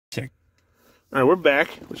All right, we're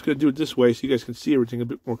back. We're just going to do it this way so you guys can see everything a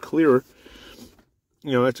bit more clearer.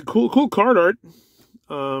 You know, that's a cool card art.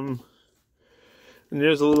 And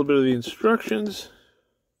there's a little bit of the instructions.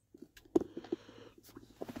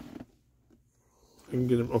 I can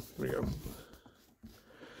get them. Oh, there we go.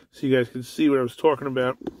 So you guys can see what I was talking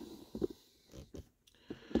about.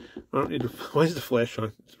 I don't need to. Why is the flash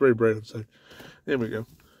on? It's very bright outside. There we go.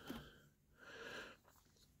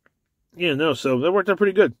 Yeah, no. So that worked out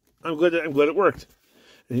pretty good. I'm glad it worked.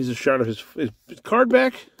 And here's a shot of his card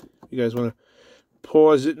back. You guys want to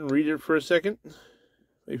pause it and read it for a second,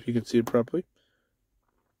 if you can see it properly.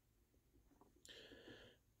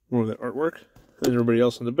 More of that artwork. And everybody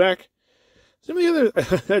else on the back. Some of the other,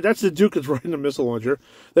 that's the Duke that's riding the missile launcher.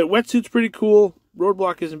 That wetsuit's pretty cool.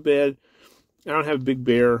 Roadblock isn't bad. I don't have Big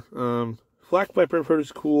Bear. Flak Viper I've heard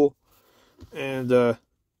is cool. And I'm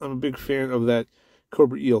a big fan of that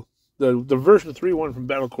Cobra Eel. The version 3.1 from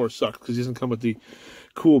Battle Corps sucks because it doesn't come with the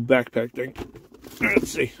cool backpack thing. Let's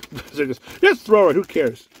see. Just throw it. Who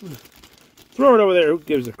cares? Throw it over there. Who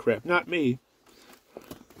gives a crap? Not me.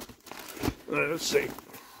 All right, let's see.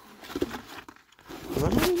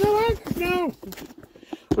 No.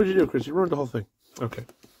 What did you do, Chris? You ruined the whole thing. Okay.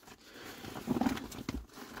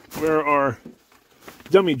 Where are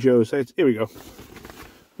Dummy Joes? Here we go.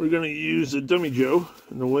 We're going to use a Dummy Joe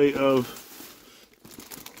in the way of...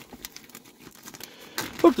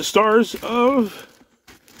 Look, the stars of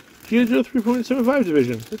G.I. Joe 3.75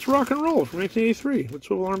 Division. It's rock and roll from 1983 with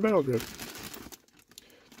Swivel Arm Battle Grip.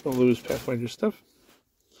 Don't lose Pathfinder stuff.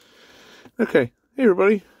 Okay. Hey,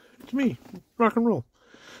 everybody. It's me. Rock and roll.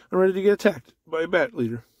 I'm ready to get attacked by a bat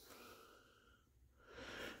leader.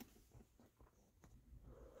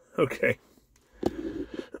 Okay.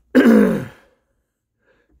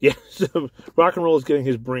 Yeah, so rock and roll is getting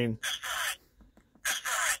his brain.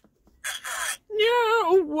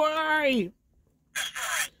 No, why?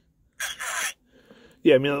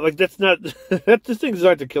 Yeah, I mean, like, that's not... this thing's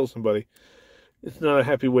designed to kill somebody. It's not a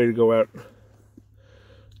happy way to go out.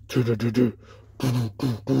 Terminator.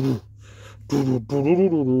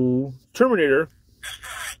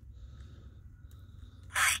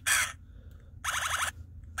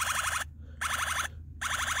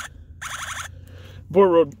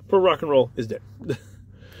 Poor rock and roll is dead.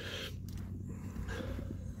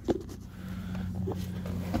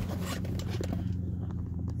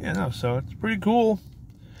 Yeah, no, so it's pretty cool.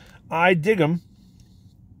 I dig them.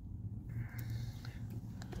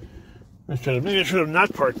 Maybe I should have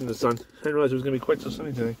not parked in the sun. I didn't realize it was going to be quite so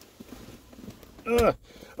sunny today.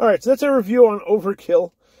 Alright, so that's our review on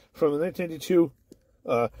Overkill from the 1992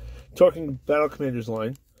 Talking Battle Commanders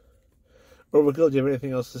line. Overkill, do you have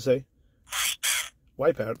anything else to say?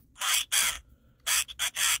 Wipeout.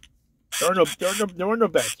 There are no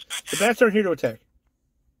bats. The bats aren't here to attack.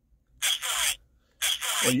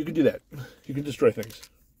 Well, you can do that. You can destroy things.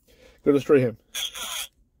 Go destroy him.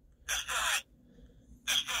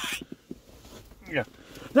 Yeah.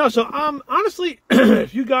 No, so honestly,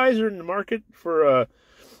 if you guys are in the market for a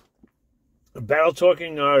battle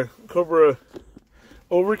talking Cobra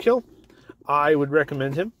Overkill, I would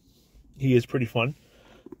recommend him. He is pretty fun.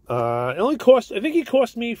 It only cost, I think he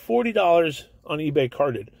cost me $40 on eBay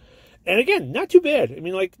carded. And again, not too bad. I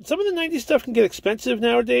mean, like, some of the 90s stuff can get expensive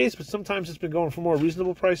nowadays, but sometimes it's been going for more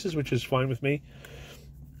reasonable prices, which is fine with me.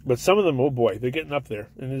 But some of them, oh boy, they're getting up there.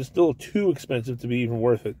 And it's still too expensive to be even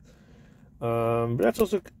worth it. But that's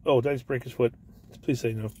also... Oh, did I just break his foot? Please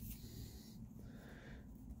say no.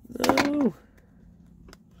 No.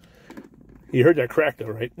 You heard that crack, though,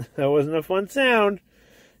 right? That wasn't a fun sound.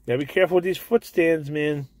 You gotta be careful with these foot stands,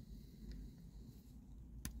 man.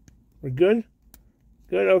 We're good?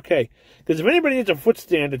 Good? Okay. Because if anybody needs a foot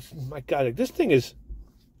stand, it's... My God, like, this thing is...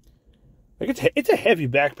 Like, it's a heavy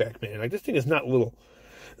backpack, man. Like, this thing is not little.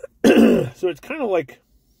 So it's kind of like...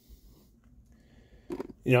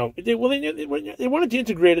 You know, they wanted to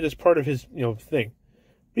integrate it as part of his, you know, thing.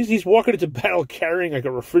 He's walking into battle carrying like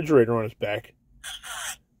a refrigerator on his back.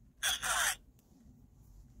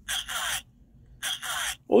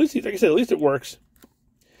 Well, at least, like I said, at least it works.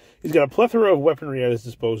 He's got a plethora of weaponry at his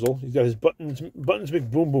disposal. He's got his buttons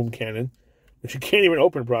big boom boom cannon, which he can't even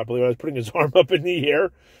open properly without putting his arm up in the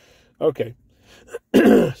air. Okay,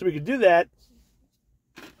 so we can do that.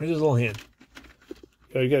 Here's his little hand.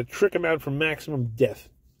 You got to trick him out for maximum death.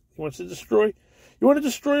 He wants to destroy. You want to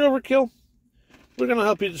destroy Overkill? We're going to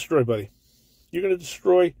help you destroy, buddy. You're going to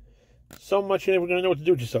destroy so much you're never going to know what to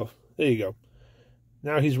do with yourself. There you go.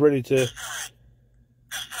 Now he's ready to...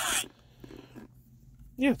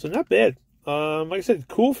 Yeah, so not bad. Like I said,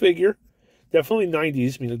 cool figure. Definitely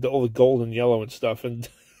 90s. I mean, all the gold and yellow and stuff. And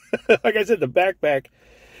like I said, the backpack.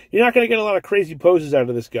 You're not going to get a lot of crazy poses out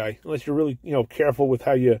of this guy unless you're really, careful with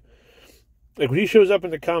how you... Like, when he shows up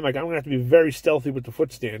in the comic, I'm going to have to be very stealthy with the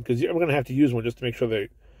foot stand because I'm going to have to use one just to make sure that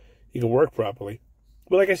he can work properly.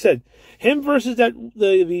 But like I said, him versus that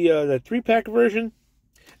 3-pack version,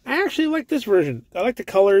 I actually like this version. I like the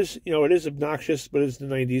colors. It is obnoxious, but it's the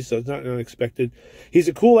 90s, so it's not unexpected. He's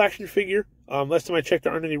a cool action figure. Last time I checked,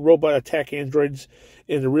 there aren't any robot attack androids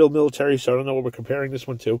in the real military, so I don't know what we're comparing this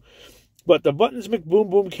one to. But the Buttons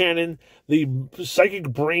McBoom Boom Cannon, the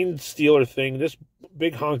Psychic Brain Stealer thing, this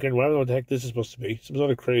big honking, I don't know what the heck this is supposed to be. Some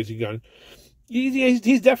other crazy gun.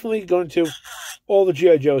 He's definitely going to all the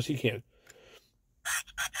G.I. Joes he can.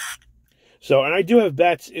 So, and I do have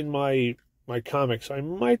bats in my comics, so I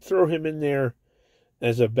might throw him in there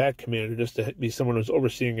as a bat commander just to be someone who's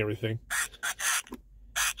overseeing everything.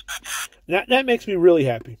 That makes me really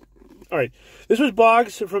happy. All right, this was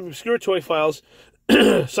Boggs from Obscure Toy Files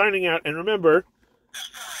signing out, and remember,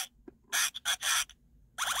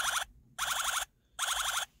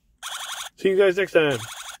 see you guys next time.